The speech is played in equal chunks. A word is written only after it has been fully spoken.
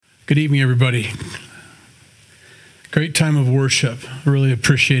Good evening, everybody. Great time of worship. I really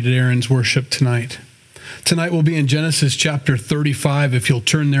appreciated Aaron's worship tonight. Tonight we'll be in Genesis chapter 35. If you'll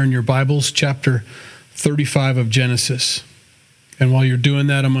turn there in your Bibles, chapter 35 of Genesis. And while you're doing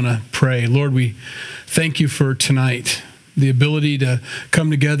that, I'm going to pray. Lord, we thank you for tonight, the ability to come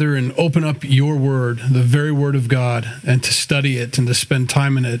together and open up your word, the very word of God, and to study it and to spend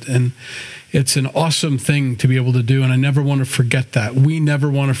time in it. And it's an awesome thing to be able to do, and I never want to forget that. We never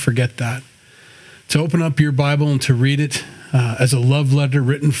want to forget that. To open up your Bible and to read it as a love letter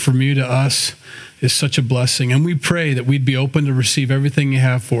written from you to us is such a blessing. And we pray that we'd be open to receive everything you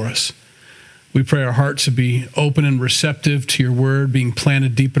have for us. We pray our hearts would be open and receptive to your word being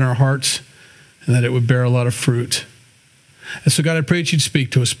planted deep in our hearts, and that it would bear a lot of fruit. And so, God, I pray that you'd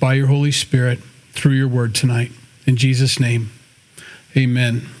speak to us by your Holy Spirit through your word tonight. In Jesus' name,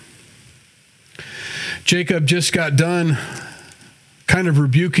 amen. Jacob just got done kind of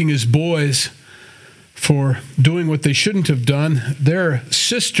rebuking his boys for doing what they shouldn't have done. Their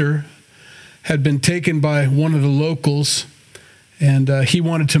sister had been taken by one of the locals, and he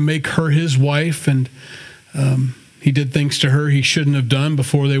wanted to make her his wife, and he did things to her he shouldn't have done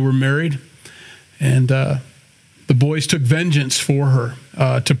before they were married. And the boys took vengeance for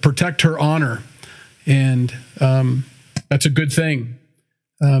her to protect her honor, and that's a good thing.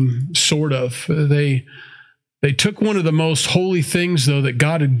 Sort of. They took one of the most holy things, though, that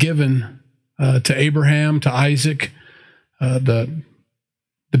God had given to Abraham, to Isaac, the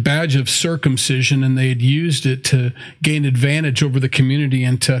badge of circumcision, and they had used it to gain advantage over the community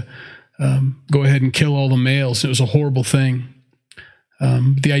and to go ahead and kill all the males. It was a horrible thing.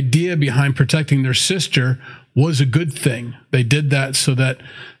 The idea behind protecting their sister was a good thing. They did that so that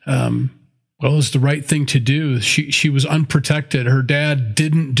it was the right thing to do. She was unprotected. Her dad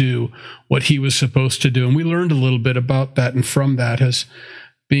didn't do what he was supposed to do. And we learned a little bit about that and from that as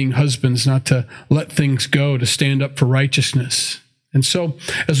being husbands, not to let things go, to stand up for righteousness. And so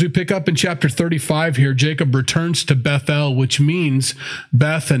as we pick up in chapter 35 here, Jacob returns to Bethel, which means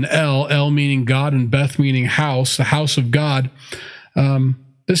Beth and El meaning God and Beth meaning house, the house of God.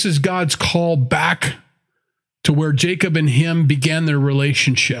 This is God's call back to where Jacob and him began their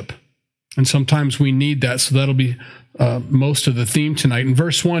relationship. And sometimes we need that, so that'll be most of the theme tonight. In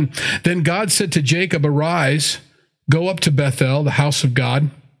verse 1, then God said to Jacob, arise, go up to Bethel, the house of God,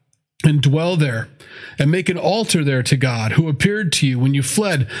 and dwell there, and make an altar there to God, who appeared to you when you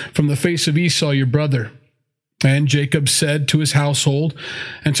fled from the face of Esau your brother. And Jacob said to his household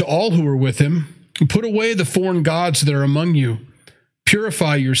and to all who were with him, put away the foreign gods that are among you,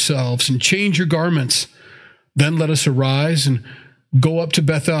 purify yourselves, and change your garments. Then let us arise and go up to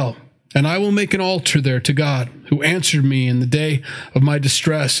Bethel. And I will make an altar there to God, who answered me in the day of my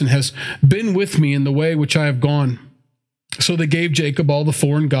distress and has been with me in the way which I have gone. So they gave Jacob all the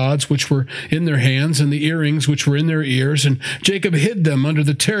foreign gods which were in their hands and the earrings which were in their ears, and Jacob hid them under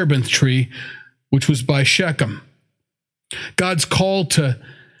the terebinth tree, which was by Shechem. God's call to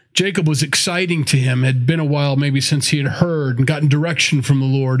Jacob was exciting to him. It had been a while maybe since he had heard and gotten direction from the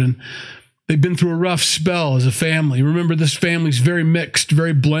Lord, and they've been through a rough spell as a family. Remember, this family's very mixed,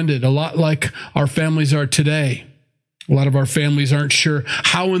 very blended, a lot like our families are today. A lot of our families aren't sure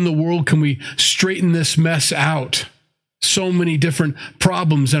how in the world can we straighten this mess out. So many different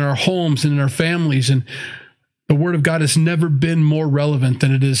problems in our homes and in our families, and the Word of God has never been more relevant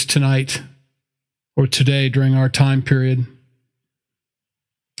than it is tonight or today during our time period.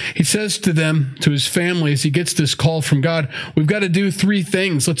 He says to them, to his family, as he gets this call from God, we've got to do three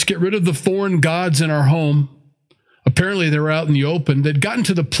things. Let's get rid of the foreign gods in our home. Apparently, they were out in the open. They'd gotten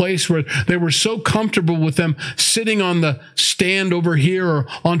to the place where they were so comfortable with them sitting on the stand over here or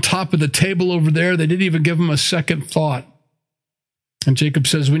on top of the table over there, they didn't even give them a second thought. And Jacob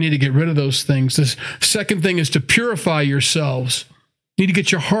says we need to get rid of those things. This second thing is to purify yourselves. You need to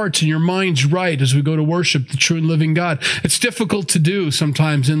get your hearts and your minds right as we go to worship the true and living God. It's difficult to do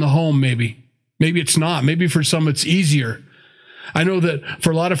sometimes in the home, maybe. Maybe it's not. Maybe for some it's easier. I know that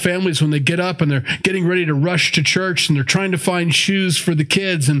for a lot of families, when they get up and they're getting ready to rush to church and they're trying to find shoes for the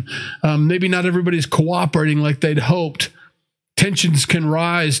kids, and maybe not everybody's cooperating like they'd hoped. Tensions can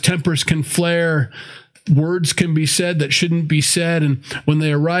rise, tempers can flare, words can be said that shouldn't be said, and when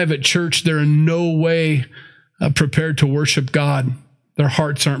they arrive at church, they're in no way prepared to worship God. Their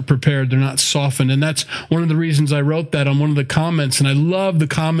hearts aren't prepared. They're not softened. And that's one of the reasons I wrote that on one of the comments. And I love the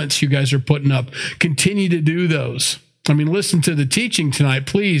comments you guys are putting up. Continue to do those. I mean, listen to the teaching tonight,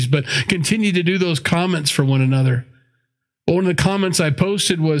 please, but continue to do those comments for one another. One of the comments I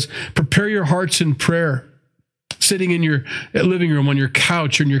posted was, prepare your hearts in prayer. sitting in your living room, on your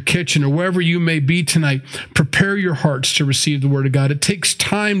couch, or in your kitchen, or wherever you may be tonight, prepare your hearts to receive the Word of God. It takes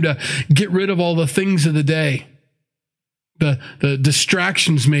time to get rid of all the things of the day. The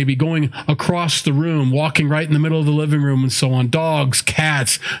distractions, maybe going across the room, walking right in the middle of the living room and so on. Dogs,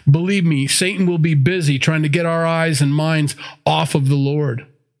 cats. Believe me, Satan will be busy trying to get our eyes and minds off of the Lord.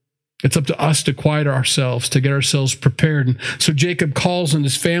 It's up to us to quiet ourselves, to get ourselves prepared. And so Jacob calls on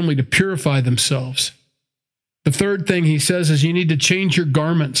his family to purify themselves. The third thing he says is you need to change your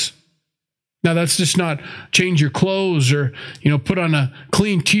garments. Now, that's just not change your clothes or, put on a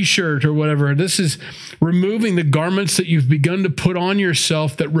clean t-shirt or whatever. This is removing the garments that you've begun to put on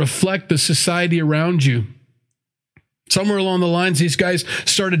yourself that reflect the society around you. Somewhere along the lines, these guys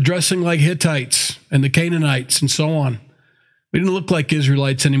started dressing like Hittites and the Canaanites and so on. We didn't look like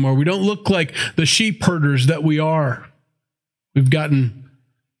Israelites anymore. We don't look like the sheep herders that we are. We've gotten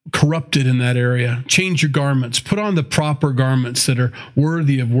corrupted in that area. Change your garments. Put on the proper garments that are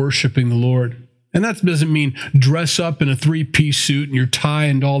worthy of worshiping the Lord. And that doesn't mean dress up in a 3-piece suit and your tie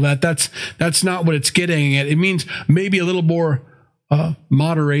and all that. That's not what it's getting at. It means maybe a little more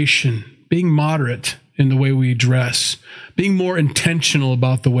moderation, being moderate in the way we dress, being more intentional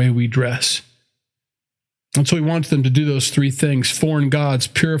about the way we dress. And so he wants them to do those 3 things. Foreign gods,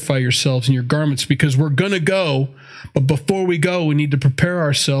 purify yourselves in your garments, because we're going to go. But before we go, we need to prepare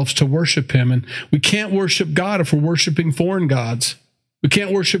ourselves to worship him. And we can't worship God if we're worshiping foreign gods. We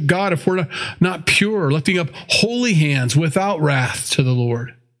can't worship God if we're not pure, lifting up holy hands without wrath to the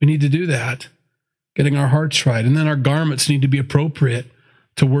Lord. We need to do that, getting our hearts right. And then our garments need to be appropriate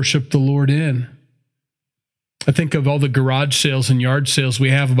to worship the Lord in. I think of all the garage sales and yard sales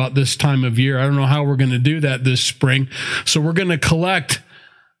we have about this time of year. I don't know how we're going to do that this spring. So we're going to collect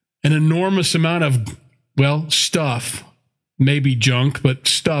an enormous amount of, stuff, maybe junk, but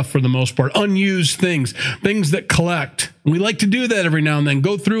stuff for the most part, unused things that collect. And we like to do that every now and then,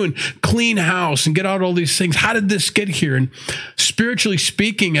 go through and clean house and get out all these things. How did this get here? And spiritually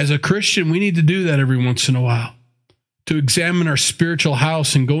speaking, as a Christian, we need to do that every once in a while, to examine our spiritual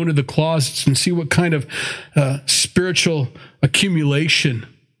house and go into the closets and see what kind of spiritual accumulation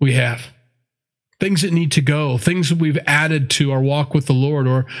we have. Things that need to go, things that we've added to our walk with the Lord,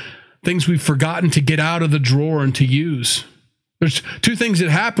 or things we've forgotten to get out of the drawer and to use. There's 2 things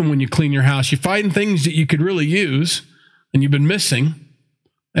that happen when you clean your house. You find things that you could really use and you've been missing,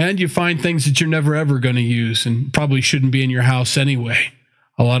 and you find things that you're never ever going to use and probably shouldn't be in your house anyway.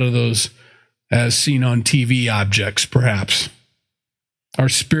 A lot of those as seen on TV objects, perhaps. Our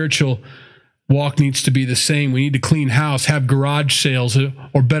spiritual walk needs to be the same. We need to clean house, have garage sales,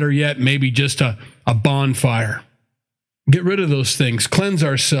 or better yet, maybe just a bonfire. Get rid of those things. Cleanse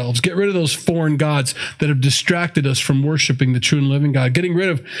ourselves. Get rid of those foreign gods that have distracted us from worshiping the true and living God. Getting rid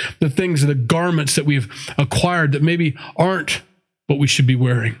of the things, the garments that we've acquired that maybe aren't what we should be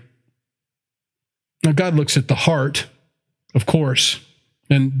wearing. Now, God looks at the heart, of course.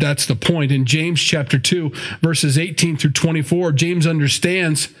 And that's the point. In James chapter 2, verses 18 through 24, James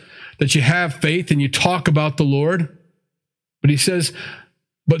understands that you have faith and you talk about the Lord. But he says,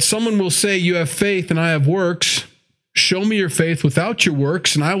 but someone will say, you have faith and I have works. Show me your faith without your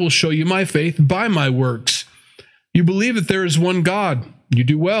works, and I will show you my faith by my works. You believe that there is one God. You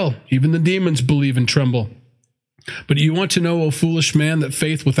do well. Even the demons believe and tremble. But you want to know, O foolish man, that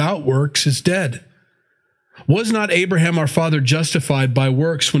faith without works is dead. Was not Abraham our father justified by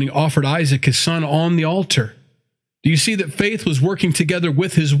works when he offered Isaac his son on the altar? Do you see that faith was working together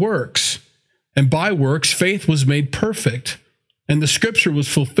with his works? And by works, faith was made perfect. And the scripture was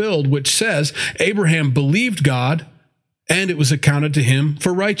fulfilled, which says, Abraham believed God, and it was accounted to him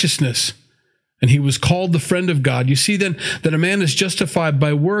for righteousness. And he was called the friend of God. You see then that a man is justified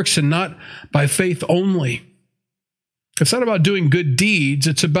by works and not by faith only. It's not about doing good deeds.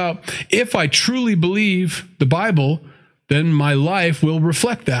 It's about, if I truly believe the Bible, then my life will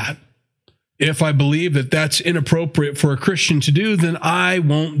reflect that. If I believe that that's inappropriate for a Christian to do, then I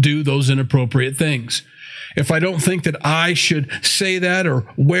won't do those inappropriate things. If I don't think that I should say that or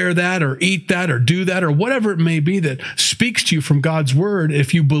wear that or eat that or do that or whatever it may be that speaks to you from God's word,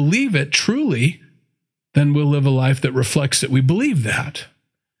 if you believe it truly, then we'll live a life that reflects that we believe that.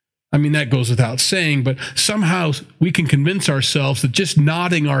 I mean, that goes without saying, but somehow we can convince ourselves that just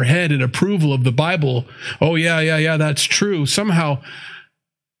nodding our head in approval of the Bible, oh yeah, that's true. Somehow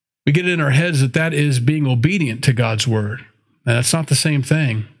we get it in our heads that that is being obedient to God's word. And that's not the same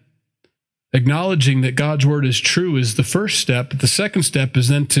thing. Acknowledging that God's word is true is the first step, but the second step is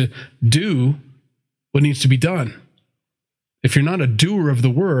then to do what needs to be done. If you're not a doer of the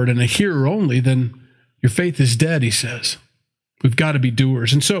word and a hearer only, then your faith is dead, he says. We've got to be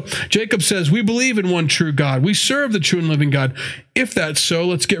doers. And so Jacob says, we believe in one true God. We serve the true and living God. If that's so,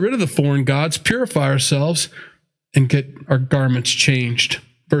 let's get rid of the foreign gods, purify ourselves, and get our garments changed.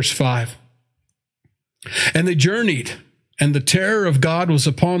 Verse 5. And they journeyed, and the terror of God was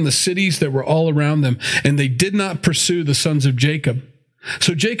upon the cities that were all around them, and they did not pursue the sons of Jacob.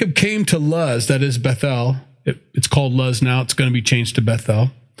 So Jacob came to Luz, that is Bethel. It's called Luz now. It's going to be changed to Bethel,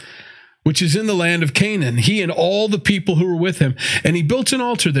 which is in the land of Canaan, he and all the people who were with him. And he built an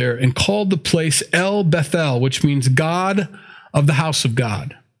altar there and called the place El Bethel, which means God of the house of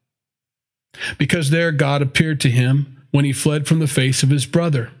God, because there God appeared to him when he fled from the face of his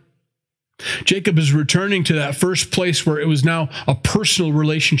brother. Jacob is returning to that first place where it was now a personal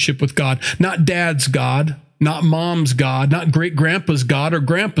relationship with God, not dad's God, not mom's God, not great-grandpa's God or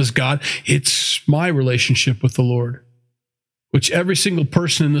grandpa's God. It's my relationship with the Lord, which every single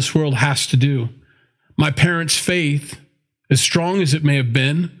person in this world has to do. My parents' faith, as strong as it may have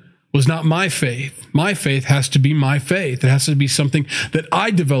been, was not my faith. My faith has to be my faith. It has to be something that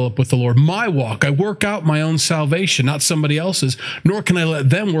I develop with the Lord, my walk. I work out my own salvation, not somebody else's, nor can I let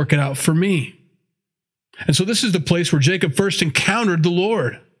them work it out for me. And so this is the place where Jacob first encountered the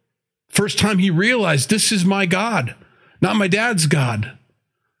Lord. First time he realized, this is my God, not my dad's God.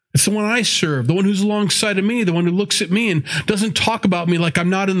 It's the one I serve, the one who's alongside of me, the one who looks at me and doesn't talk about me like I'm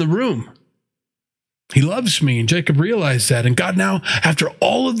not in the room. He loves me, and Jacob realized that. And God now, after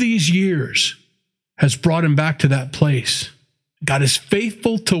all of these years, has brought him back to that place. God is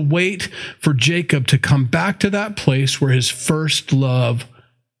faithful to wait for Jacob to come back to that place where his first love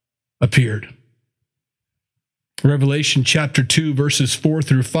appeared. Revelation chapter 2, verses 4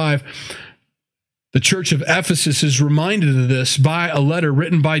 through 5. The church of Ephesus is reminded of this by a letter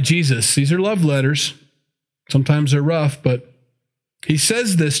written by Jesus. These are love letters. Sometimes they're rough, but he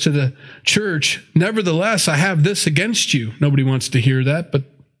says this to the church. Nevertheless, I have this against you. Nobody wants to hear that, but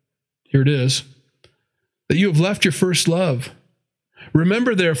here it is. That you have left your first love.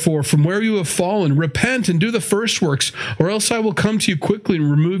 Remember, therefore, from where you have fallen, repent and do the first works, or else I will come to you quickly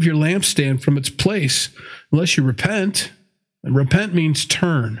and remove your lampstand from its place. Unless you repent, and repent means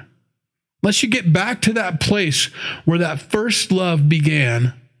turn. Unless you get back to that place where that first love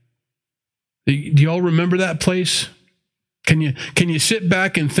began. Do you all remember that place? Can you sit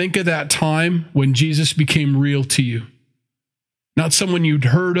back and think of that time when Jesus became real to you? Not someone you'd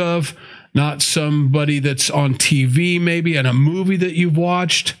heard of, not somebody that's on TV maybe, and a movie that you've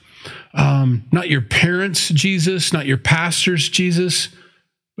watched, not your parents' Jesus, not your pastor's Jesus,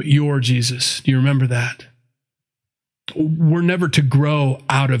 but your Jesus. Do you remember that? We're never to grow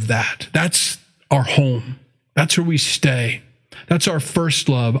out of that. That's our home. That's where we stay. That's our first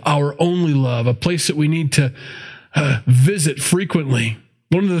love, our only love, a place that we need to visit frequently.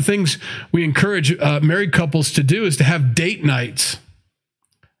 One of the things we encourage married couples to do is to have date nights.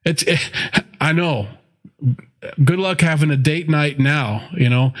 I know. Good luck having a date night now. You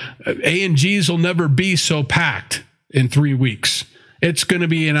know, A&Gs will never be so packed in 3 weeks. It's going to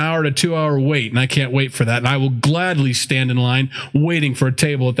be an hour to 2 hour wait, and I can't wait for that. And I will gladly stand in line waiting for a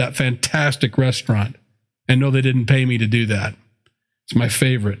table at that fantastic restaurant and know they didn't pay me to do that. It's my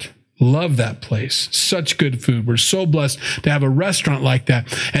favorite. Love that place. Such good food. We're so blessed to have a restaurant like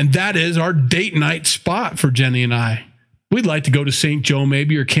that. And that is our date night spot for Jenny and I. We'd like to go to St. Joe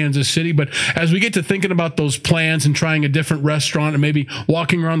maybe or Kansas City, but as we get to thinking about those plans and trying a different restaurant and maybe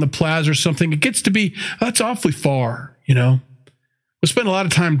walking around the plaza or something, it gets to be, that's awfully far, you know. We spend a lot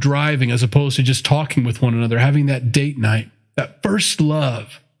of time driving as opposed to just talking with one another, having that date night, that first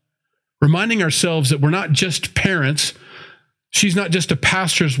love, reminding ourselves that we're not just parents. She's not just a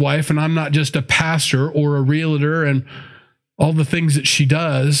pastor's wife, and I'm not just a pastor or a realtor and all the things that she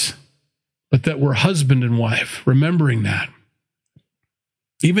does, but that we're husband and wife, remembering that.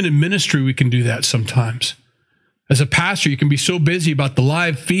 Even in ministry, we can do that sometimes. As a pastor, you can be so busy about the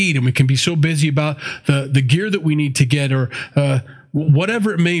live feed, and we can be so busy about the gear that we need to get, or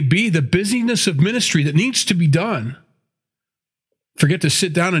whatever it may be, the busyness of ministry that needs to be done. Forget to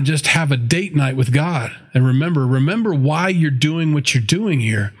sit down and just have a date night with God. And remember why you're doing what you're doing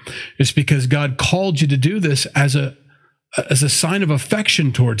here. It's because God called you to do this as a sign of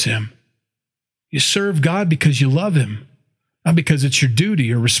affection towards him. You serve God because you love him, not because it's your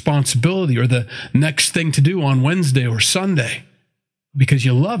duty or responsibility or the next thing to do on Wednesday or Sunday, because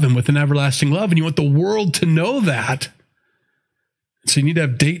you love him with an everlasting love and you want the world to know that. So you need to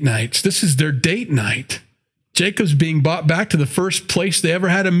have date nights. This is their date night. Jacob's being brought back to the first place they ever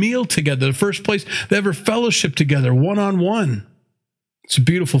had a meal together, the first place they ever fellowshiped together, one-on-one. It's a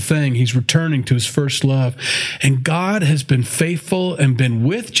beautiful thing. He's returning to his first love. And God has been faithful and been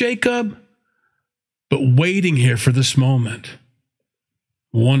with Jacob, but waiting here for this moment.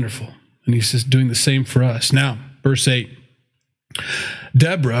 Wonderful. And he says, doing the same for us. Now, verse 8.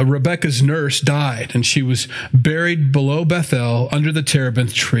 Deborah, Rebekah's nurse, died, and she was buried below Bethel under the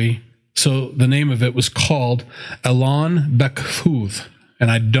terebinth tree. So the name of it was called Elon Bekhuth. And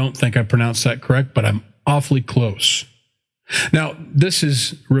I don't think I pronounced that correct, but I'm awfully close. Now, this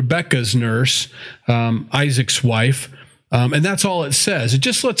is Rebekah's nurse, Isaac's wife. And that's all it says. It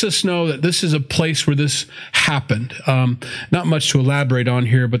just lets us know that this is a place where this happened. Not much to elaborate on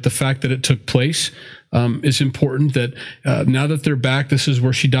here, but the fact that it took place is important, that now that they're back, this is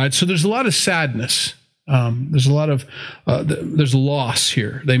where she died. So there's a lot of sadness. There's a loss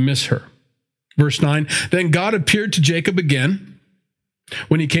here. They miss her. Verse 9, then God appeared to Jacob again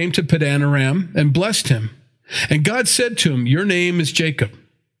when he came to Padan Aram and blessed him. And God said to him, your name is Jacob.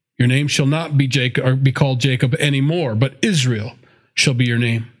 Your name shall not be Jacob or be called Jacob anymore, but Israel shall be your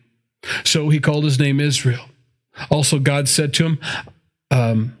name. So he called his name Israel. Also, God said to him,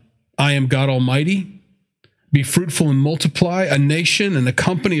 I am God Almighty. Be fruitful and multiply. A nation and a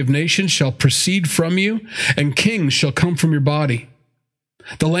company of nations shall proceed from you, and kings shall come from your body.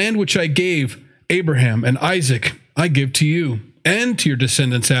 The land which I gave Abraham and Isaac, I give to you, and to your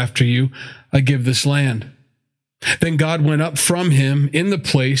descendants after you, I give this land. Then God went up from him in the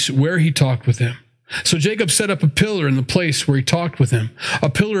place where he talked with him. So Jacob set up a pillar in the place where he talked with him, a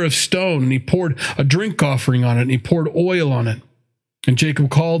pillar of stone, and he poured a drink offering on it, and he poured oil on it. And Jacob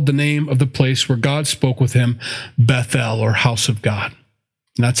called the name of the place where God spoke with him Bethel, or house of God.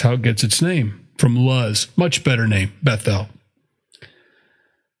 And that's how it gets its name, from Luz. Much better name, Bethel.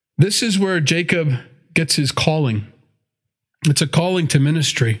 This is where Jacob gets his calling. It's a calling to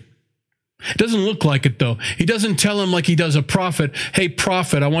ministry. It doesn't look like it, though. He doesn't tell him like he does a prophet, hey,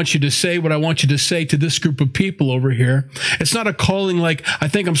 prophet, I want you to say what I want you to say to this group of people over here. It's not a calling like, I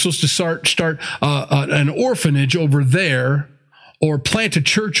think I'm supposed to start an orphanage over there or plant a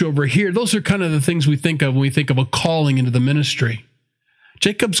church over here. Those are kind of the things we think of when we think of a calling into the ministry.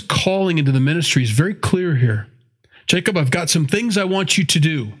 Jacob's calling into the ministry is very clear here. Jacob, I've got some things I want you to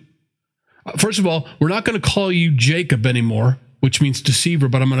do. First of all, we're not going to call you Jacob anymore, which means deceiver,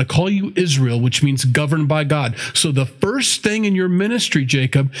 but I'm going to call you Israel, which means governed by God. So the first thing in your ministry,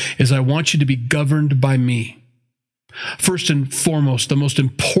 Jacob, is I want you to be governed by me. First and foremost, the most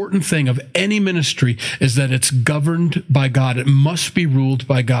important thing of any ministry is that it's governed by God. It must be ruled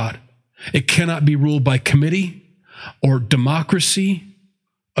by God. It cannot be ruled by committee or democracy,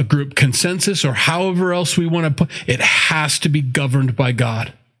 a group consensus, or however else we want to put it. It has to be governed by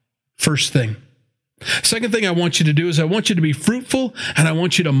God. First thing. Second thing I want you to do is I want you to be fruitful and I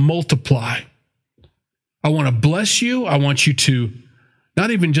want you to multiply. I want to bless you. I want you to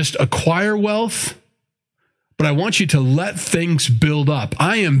not even just acquire wealth, but I want you to let things build up.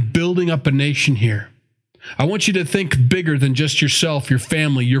 I am building up a nation here. I want you to think bigger than just yourself, your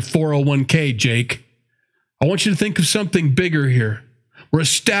family, your 401k, Jake. I want you to think of something bigger here. We're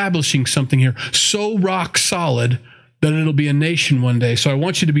establishing something here so rock solid that it'll be a nation one day. So I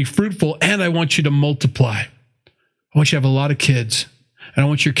want you to be fruitful and I want you to multiply. I want you to have a lot of kids, and I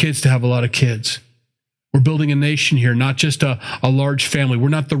want your kids to have a lot of kids. We're building a nation here, not just a large family. We're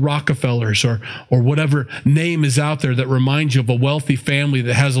not the Rockefellers or whatever name is out there that reminds you of a wealthy family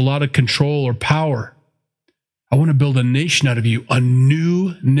that has a lot of control or power. I want to build a nation out of you, a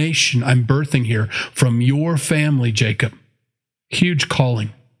new nation I'm birthing here from your family, Jacob. Huge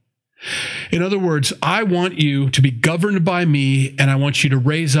calling. In other words, I want you to be governed by me, and I want you to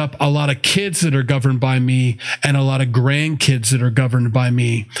raise up a lot of kids that are governed by me and a lot of grandkids that are governed by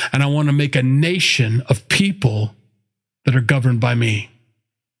me. And I want to make a nation of people that are governed by me.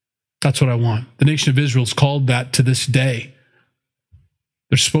 That's what I want. The nation of Israel is called that to this day.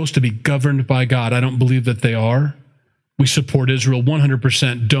 They're supposed to be governed by God. I don't believe that they are. We support Israel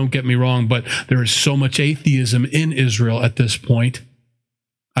 100%, don't get me wrong, but there is so much atheism in Israel at this point.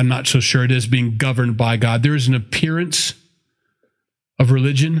 I'm not so sure it is being governed by God. There is an appearance of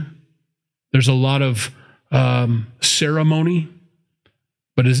religion. There's a lot of ceremony.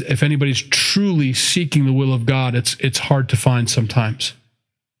 But if anybody's truly seeking the will of God, it's hard to find sometimes.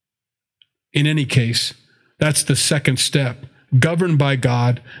 In any case, that's the second step. Governed by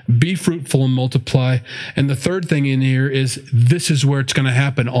God, be fruitful and multiply. And the third thing in here is this is where it's going to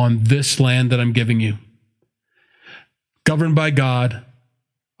happen, on this land that I'm giving you. Governed by God.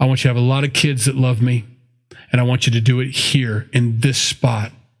 I want you to have a lot of kids that love me, and I want you to do it here in this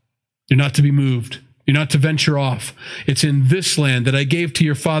spot. You're not to be moved. You're not to venture off. It's in this land that I gave to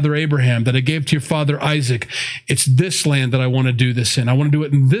your father Abraham, that I gave to your father Isaac. It's this land that I want to do this in. I want to do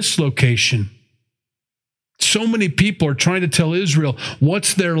it in this location. So many people are trying to tell Israel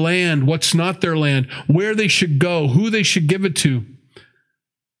what's their land, what's not their land, where they should go, who they should give it to.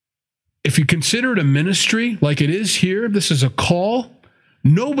 if you consider it a ministry like it is here, this is a call.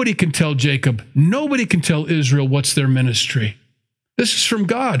 Nobody can tell Jacob, nobody can tell Israel what's their ministry. This is from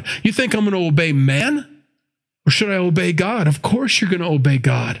God. You think I'm going to obey man? Or should I obey God? Of course you're going to obey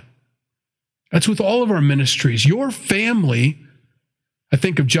God. That's with all of our ministries. Your family, I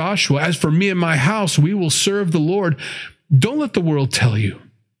think of Joshua, as for me and my house, we will serve the Lord. Don't let the world tell you.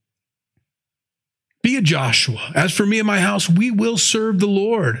 Be a Joshua. As for me and my house, we will serve the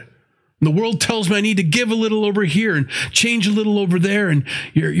Lord. And the world tells me I need to give a little over here and change a little over there, and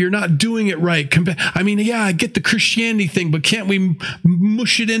you're not doing it right. I mean, yeah, I get the Christianity thing, but can't we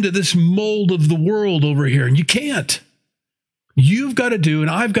mush it into this mold of the world over here? And you can't. You've got to do, and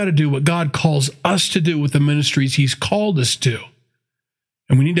I've got to do what God calls us to do with the ministries He's called us to.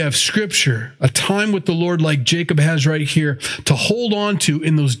 And we need to have Scripture, a time with the Lord like Jacob has right here, to hold on to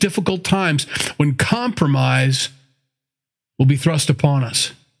in those difficult times when compromise will be thrust upon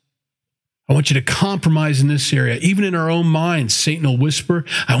us. I want you to compromise in this area. Even in our own minds, Satan will whisper,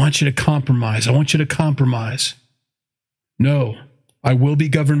 I want you to compromise. I want you to compromise. No, I will be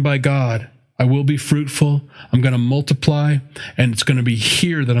governed by God. I will be fruitful. I'm going to multiply, and it's going to be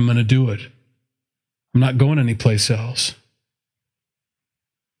here that I'm going to do it. I'm not going anyplace else.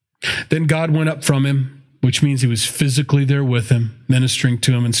 Then God went up from him, which means He was physically there with him, ministering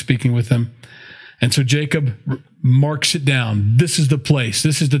to him and speaking with him. And so Jacob marks it down. This is the place.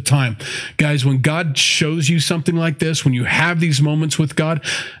 This is the time. Guys, when God shows you something like this, when you have these moments with God,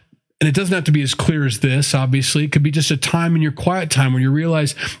 and it doesn't have to be as clear as this, obviously. It could be just a time in your quiet time when you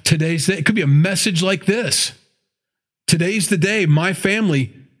realize today's the day. It could be a message like this. Today's the day my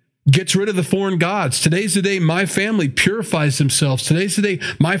family gets rid of the foreign gods. Today's the day my family purifies themselves. Today's the day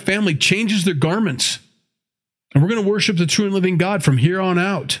my family changes their garments. And we're going to worship the true and living God from here on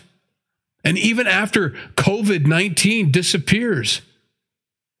out. And even after COVID-19 disappears,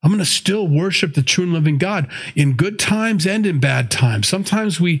 I'm going to still worship the true and living God in good times and in bad times.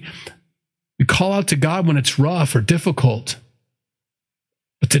 Sometimes we call out to God when it's rough or difficult.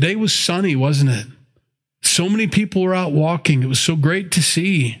 But today was sunny, wasn't it? So many people were out walking. It was so great to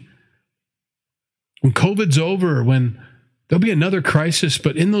see. When COVID's over, when there'll be another crisis,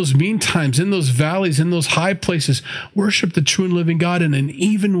 but in those mean times, in those valleys, in those high places, worship the true and living God in an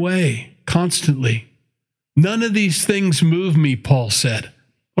even way. Constantly. None of these things move me, Paul said.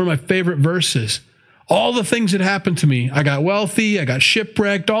 One of my favorite verses. All the things that happened to me, I got wealthy, I got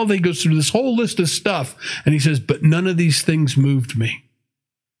shipwrecked, he goes through this whole list of stuff. And he says, but none of these things moved me.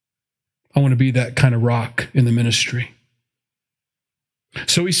 I want to be that kind of rock in the ministry.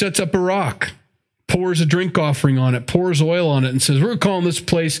 So he sets up a rock, pours a drink offering on it, pours oil on it, and says, we're calling this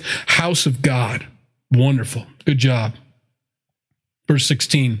place House of God. Wonderful. Good job. Verse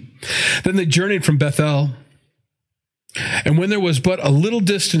 16, then they journeyed from Bethel, and when there was but a little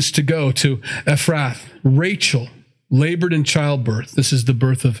distance to go to Ephrath, Rachel labored in childbirth. This is the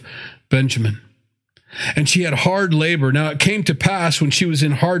birth of Benjamin. And she had hard labor. Now it came to pass when she was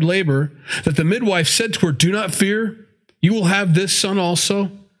in hard labor that the midwife said to her, do not fear, you will have this son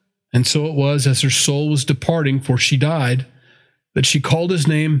also. And so it was, as her soul was departing, for she died, that she called his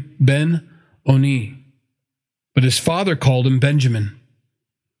name Ben-Oni. But his father called him Benjamin.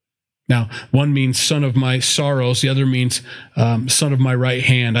 Now, one means son of my sorrows. The other means son of my right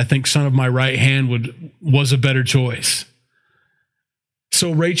hand. I think son of my right hand was a better choice.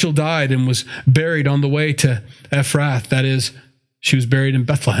 So Rachel died and was buried on the way to Ephrath. That is, she was buried in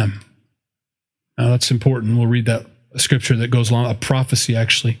Bethlehem. Now, that's important. We'll read that scripture that goes along, a prophecy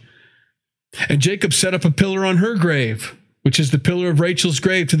actually. And Jacob set up a pillar on her grave, which is the pillar of Rachel's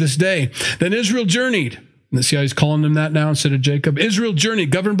grave to this day. Then Israel journeyed. And see how he's calling them that now instead of Jacob? Israel journeyed,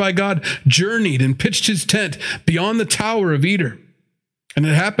 governed by God, journeyed and pitched his tent beyond the tower of Eder. And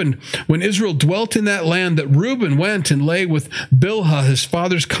it happened when Israel dwelt in that land that Reuben went and lay with Bilhah, his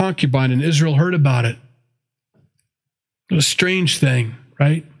father's concubine, and Israel heard about it. What a strange thing,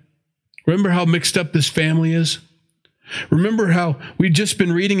 right? Remember how mixed up this family is? Remember how we've just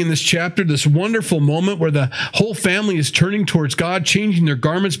been reading in this chapter, this wonderful moment where the whole family is turning towards God, changing their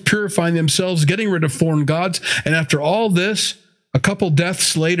garments, purifying themselves, getting rid of foreign gods. And after all this, a couple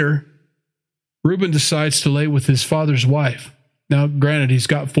deaths later, Reuben decides to lay with his father's wife. Now, granted, he's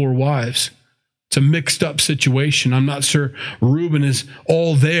got 4 wives. It's a mixed up situation. I'm not sure Reuben is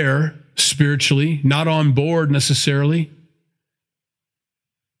all there spiritually, not on board necessarily.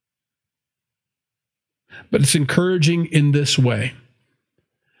 But it's encouraging in this way.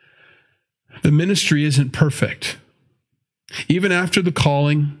 The ministry isn't perfect. Even after the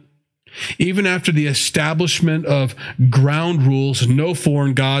calling, Even after the establishment of ground rules, no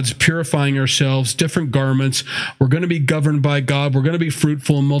foreign gods, purifying ourselves, different garments, we're going to be governed by God. We're going to be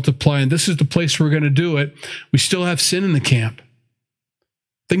fruitful and multiply. And this is the place we're going to do it. We still have sin in the camp.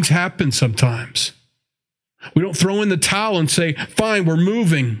 Things happen sometimes. We don't throw in the towel and say, fine, we're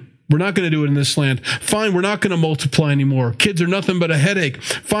moving. We're not going to do it in this land. Fine, we're not going to multiply anymore. Kids are nothing but a headache.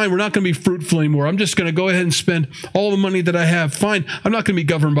 Fine, we're not going to be fruitful anymore. I'm just going to go ahead and spend all the money that I have. Fine, I'm not going to be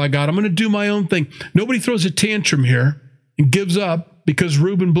governed by God. I'm going to do my own thing. Nobody throws a tantrum here and gives up because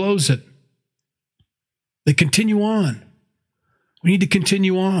Reuben blows it. They continue on. We need to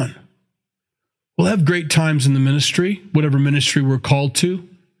continue on. We'll have great times in the ministry, whatever ministry we're called to,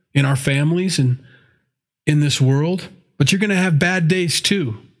 in our families and in this world, but you're going to have bad days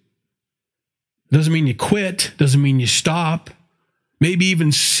too. Doesn't mean you quit. Doesn't mean you stop. Maybe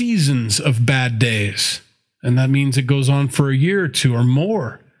even seasons of bad days. And that means it goes on for a year or two or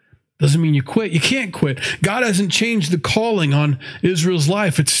more. Doesn't mean you quit. You can't quit. God hasn't changed the calling on Israel's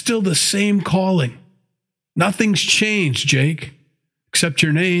life. It's still the same calling. Nothing's changed, Jake, except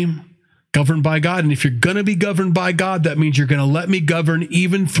your name, governed by God. And if you're going to be governed by God, that means you're going to let me govern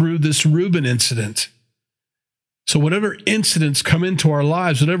even through this Reuben incident. So whatever incidents come into our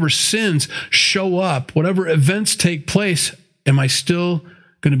lives, whatever sins show up, whatever events take place, am I still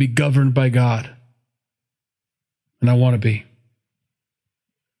going to be governed by God? And I want to be.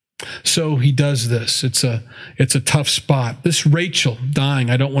 So he does this. It's a tough spot. This Rachel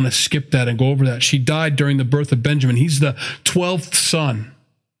dying, I don't want to skip that and go over that. She died during the birth of Benjamin. He's the 12th son.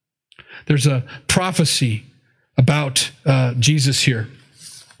 There's a prophecy about Jesus here.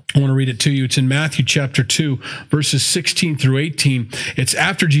 I want to read it to you. It's in Matthew chapter 2, verses 16 through 18. It's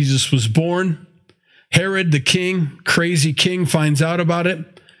after Jesus was born. Herod, the king, crazy king, finds out about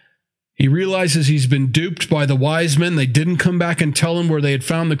it. He realizes he's been duped by the wise men. They didn't come back and tell him where they had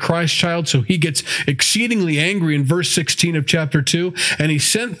found the Christ child, so he gets exceedingly angry in verse 16 of chapter 2, and he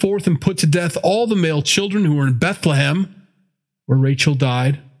sent forth and put to death all the male children who were in Bethlehem, where Rachel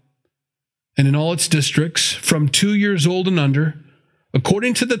died, and in all its districts, from 2 years old and under,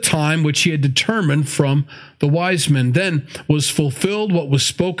 according to the time which he had determined from the wise men. Then was fulfilled what was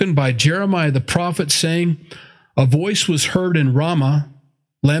spoken by Jeremiah the prophet, saying, a voice was heard in Ramah,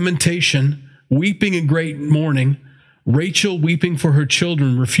 lamentation, weeping in great mourning, Rachel weeping for her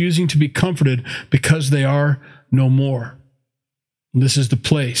children, refusing to be comforted because they are no more. And this is the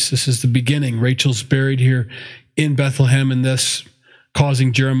place. This is the beginning. Rachel's buried here in Bethlehem, and this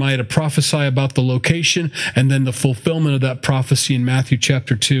causing Jeremiah to prophesy about the location, and then the fulfillment of that prophecy in Matthew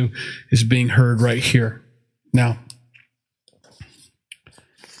chapter 2 is being heard right here. Now,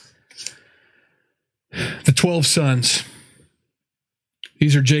 the 12 sons.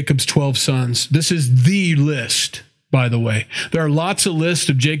 These are Jacob's 12 sons. This is the list, by the way. There are lots of lists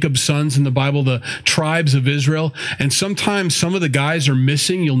of Jacob's sons in the Bible, the tribes of Israel, and sometimes some of the guys are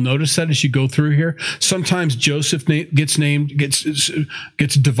missing. You'll notice that as you go through here. Sometimes Joseph gets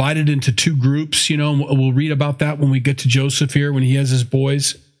divided into two groups, and we'll read about that when we get to Joseph here, when he has his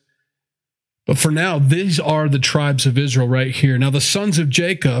boys. But for now, these are the tribes of Israel right here. Now, the sons of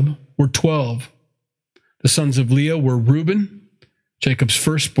Jacob were 12. The sons of Leah were Reuben, Jacob's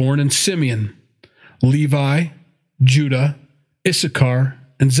firstborn, and Simeon, Levi, Judah, Issachar,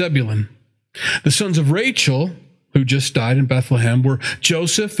 and Zebulun. The sons of Rachel, who just died in Bethlehem, were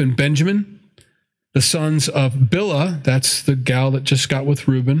Joseph and Benjamin. The sons of Bilhah, that's the gal that just got with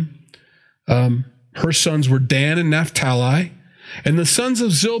Reuben. Her sons were Dan and Naphtali. And the sons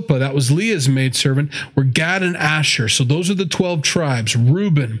of Zilpah, that was Leah's maidservant, were Gad and Asher. So those are the 12 tribes: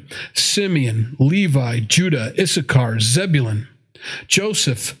 Reuben, Simeon, Levi, Judah, Issachar, Zebulun,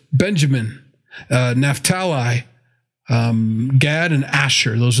 Joseph, Benjamin, Naphtali, Gad, and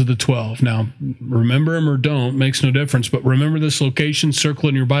Asher. Those are the 12. Now, remember them or don't, makes no difference. But remember this location, circle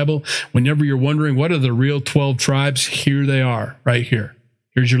in your Bible. Whenever you're wondering, what are the real 12 tribes? Here they are, right here.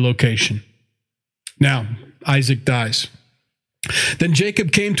 Here's your location. Now, Isaac dies. Then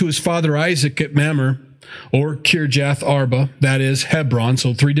Jacob came to his father Isaac at Mamre, or Kirjath Arba, that is Hebron.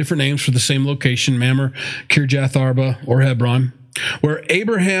 So 3 different names for the same location: Mamre, Kirjath Arba, or Hebron, where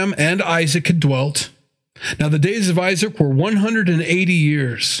Abraham and Isaac had dwelt. Now the days of Isaac were 180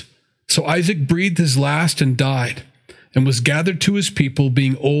 years. So Isaac breathed his last and died, and was gathered to his people,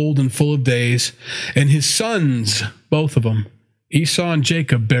 being old and full of days. And his sons, both of them, Esau and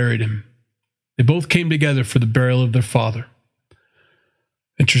Jacob, buried him. They both came together for the burial of their father.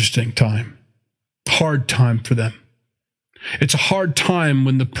 Interesting time. Hard time for them. It's a hard time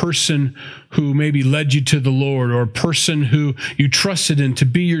when the person who maybe led you to the Lord, or a person who you trusted in to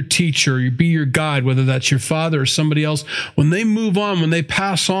be your teacher, or be your guide, whether that's your father or somebody else, when they move on, when they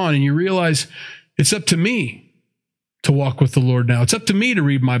pass on, and you realize it's up to me to walk with the Lord now. It's up to me to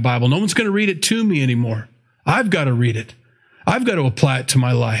read my Bible. No one's going to read it to me anymore. I've got to read it. I've got to apply it to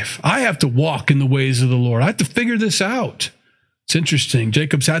my life. I have to walk in the ways of the Lord. I have to figure this out. It's interesting.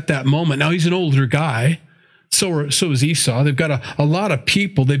 Jacob's at that moment. Now he's an older guy. So is Esau. They've got a lot of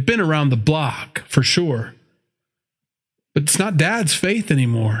people. They've been around the block for sure. But it's not dad's faith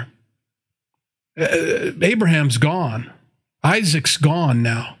anymore. Abraham's gone. Isaac's gone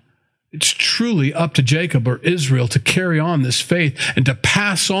now. It's truly up to Jacob or Israel to carry on this faith and to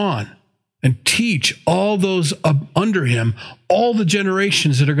pass on and teach all those under him, all the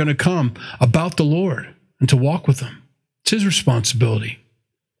generations that are going to come about the Lord, and to walk with them. It's his responsibility.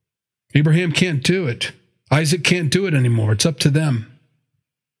 Abraham can't do it. Isaac can't do it anymore. It's up to them.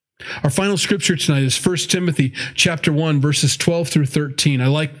 Our final scripture tonight is 1 Timothy chapter 1, verses 12 through 13. I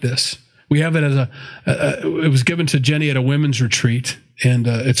like this. We have it as it was given to Jenny at a women's retreat, and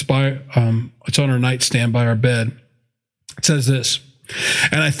it's on our nightstand by our bed. It says this: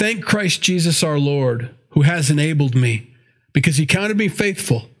 "And I thank Christ Jesus our Lord, who has enabled me, because he counted me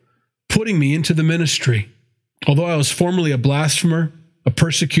faithful, putting me into the ministry. Although I was formerly a blasphemer, a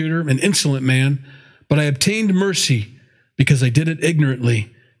persecutor, an insolent man, but I obtained mercy because I did it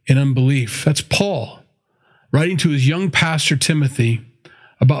ignorantly in unbelief." That's Paul writing to his young pastor Timothy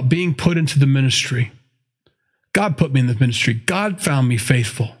about being put into the ministry. God put me in the ministry. God found me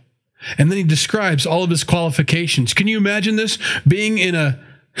faithful. And then he describes all of his qualifications. Can you imagine this? Being in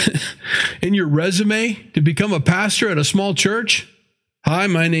your resume to become a pastor at a small church? "Hi,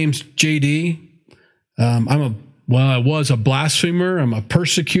 my name's JD. I was a blasphemer. I'm a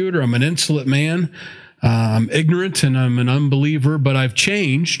persecutor. I'm an insolent man. I'm ignorant and I'm an unbeliever, but I've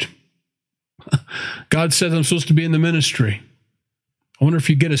changed. God says I'm supposed to be in the ministry." I wonder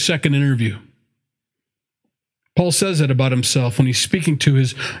if you get a second interview. Paul says that about himself when he's speaking to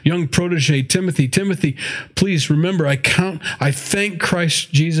his young protege, Timothy. "Timothy, please remember, I thank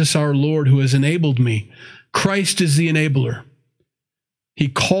Christ Jesus our Lord, who has enabled me." Christ is the enabler. He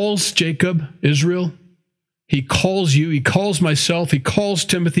calls Jacob, Israel. He calls you. He calls myself. He calls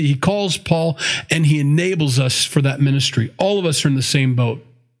Timothy. He calls Paul, and he enables us for that ministry. All of us are in the same boat.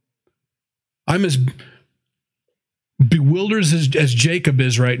 I'm as bewildered as Jacob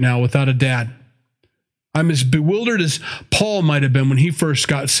is right now without a dad. I'm as bewildered as Paul might have been when he first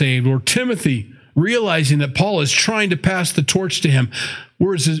got saved, or Timothy, realizing that Paul is trying to pass the torch to him.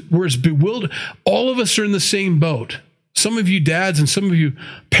 We're as bewildered. All of us are in the same boat. Some of you dads and some of you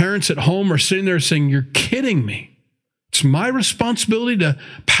parents at home are sitting there saying, "You're kidding me. It's my responsibility to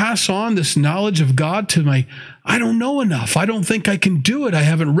pass on this knowledge of God to I don't know enough. I don't think I can do it. I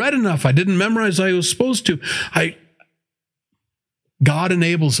haven't read enough. I didn't memorize like I was supposed to." God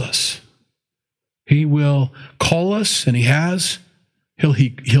enables us. He will call us, and he has.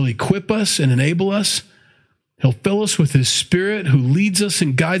 He'll equip us and enable us. He'll fill us with his Spirit, who leads us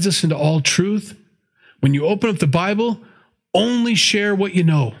and guides us into all truth. When you open up the Bible, only share what you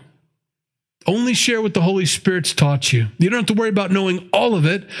know. Only share what the Holy Spirit's taught you. You don't have to worry about knowing all of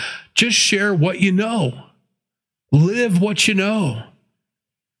it. Just share what you know. Live what you know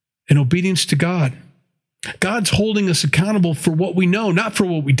in obedience to God. God's holding us accountable for what we know, not for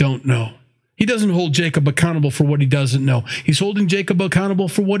what we don't know. He doesn't hold Jacob accountable for what he doesn't know. He's holding Jacob accountable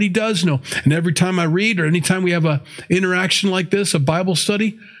for what he does know. And every time I read, or anytime we have an interaction like this, a Bible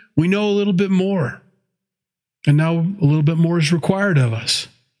study, we know a little bit more. And now a little bit more is required of us.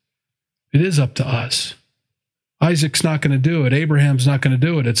 It is up to us. Isaac's not going to do it. Abraham's not going to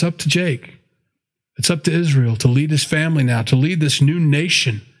do it. It's up to Jake. It's up to Israel to lead his family now, to lead this new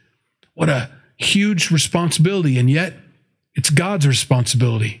nation. What a huge responsibility, and yet it's God's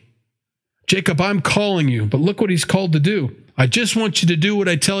responsibility. Jacob, I'm calling you, but look what he's called to do. I just want you to do what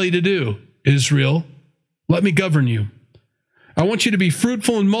I tell you to do, Israel. Let me govern you. I want you to be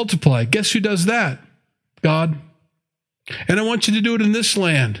fruitful and multiply. Guess who does that? God. And I want you to do it in this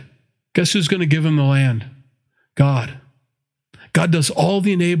land. Guess who's going to give him the land? God. God does all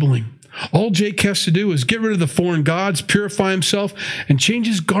the enabling. All Jake has to do is get rid of the foreign gods, purify himself, and change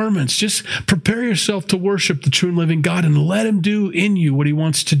his garments. Just prepare yourself to worship the true and living God, and let him do in you what he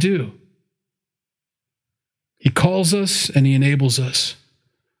wants to do. He calls us and he enables us.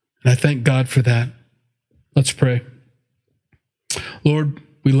 And I thank God for that. Let's pray. Lord,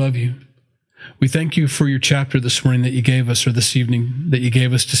 we love you. We thank you for your chapter this morning that you gave us, or this evening that you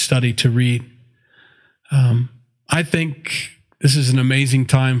gave us to study, to read. I think this is an amazing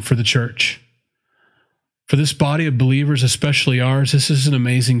time for the church, For this body of believers, especially ours, this is an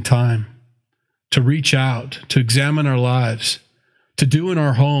amazing time to reach out, to examine our lives, to do in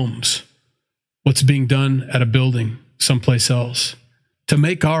our homes what's being done at a building someplace else, to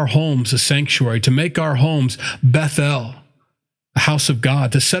make our homes a sanctuary, to make our homes Bethel, a house of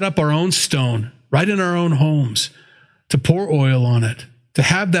God, to set up our own stone right in our own homes, to pour oil on it, to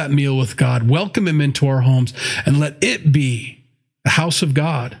have that meal with God, welcome him into our homes, and let it be the house of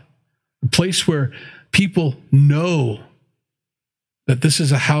God, a place where people know that this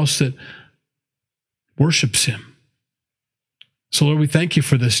is a house that worships him. So Lord, we thank you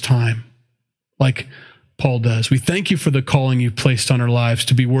for this time, like Paul does. We thank you for the calling you've placed on our lives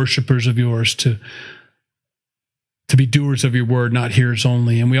to be worshipers of yours, to be doers of your word, not hearers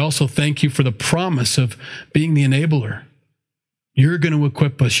only. And we also thank you for the promise of being the enabler. You're going to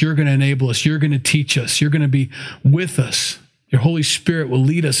equip us. You're going to enable us. You're going to teach us. You're going to be with us. Your Holy Spirit will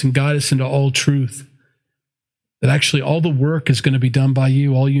lead us and guide us into all truth. That actually all the work is going to be done by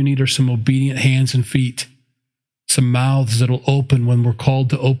you. All you need are some obedient hands and feet, some mouths that'll open when we're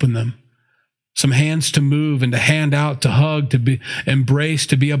called to open them, some hands to move and to hand out, to hug, to be embrace,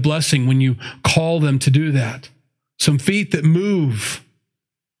 to be a blessing when you call them to do that, some feet that move,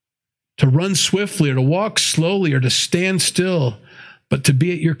 to run swiftly or to walk slowly or to stand still, but to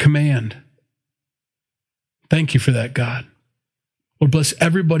be at your command. Thank you for that, God. Lord, bless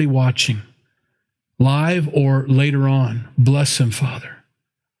everybody watching, live or later on. Bless them, Father.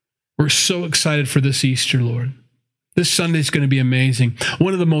 We're so excited for this Easter, Lord. This Sunday is going to be amazing.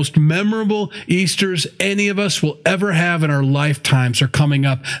 One of the most memorable Easters any of us will ever have in our lifetimes are coming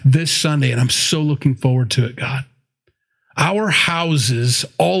up this Sunday, and I'm so looking forward to it, God. Our houses,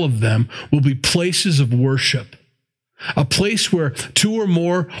 all of them, will be places of worship, a place where two or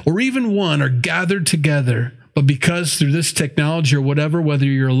more, or even one, are gathered together. But because through this technology or whatever, whether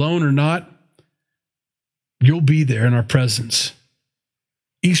you're alone or not, you'll be there in our presence.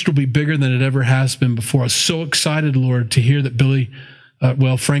 Easter will be bigger than it ever has been before. I was so excited, Lord, to hear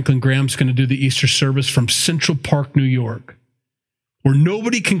that Franklin Graham's going to do the Easter service from Central Park, New York, where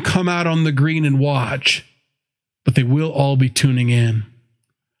nobody can come out on the green and watch, but they will all be tuning in.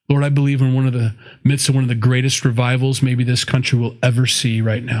 Lord, I believe in one of the greatest revivals maybe this country will ever see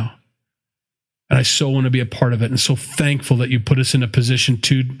right now. And I so want to be a part of it, and so thankful that you put us in a position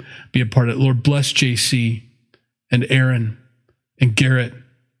to be a part of it. Lord, bless JC and Aaron and Garrett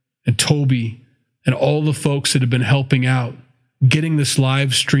and Toby and all the folks that have been helping out, getting this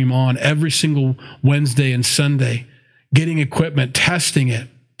live stream on every single Wednesday and Sunday, getting equipment, testing it,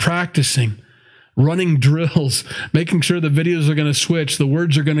 practicing, running drills, making sure the videos are going to switch, the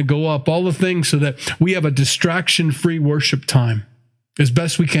words are going to go up, all the things so that we have a distraction-free worship time as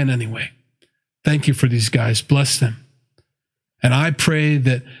best we can anyway. Thank you for these guys. Bless them. And I pray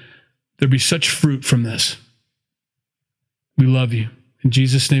that there be such fruit from this. We love you. In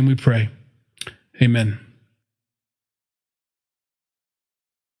Jesus' name we pray. Amen.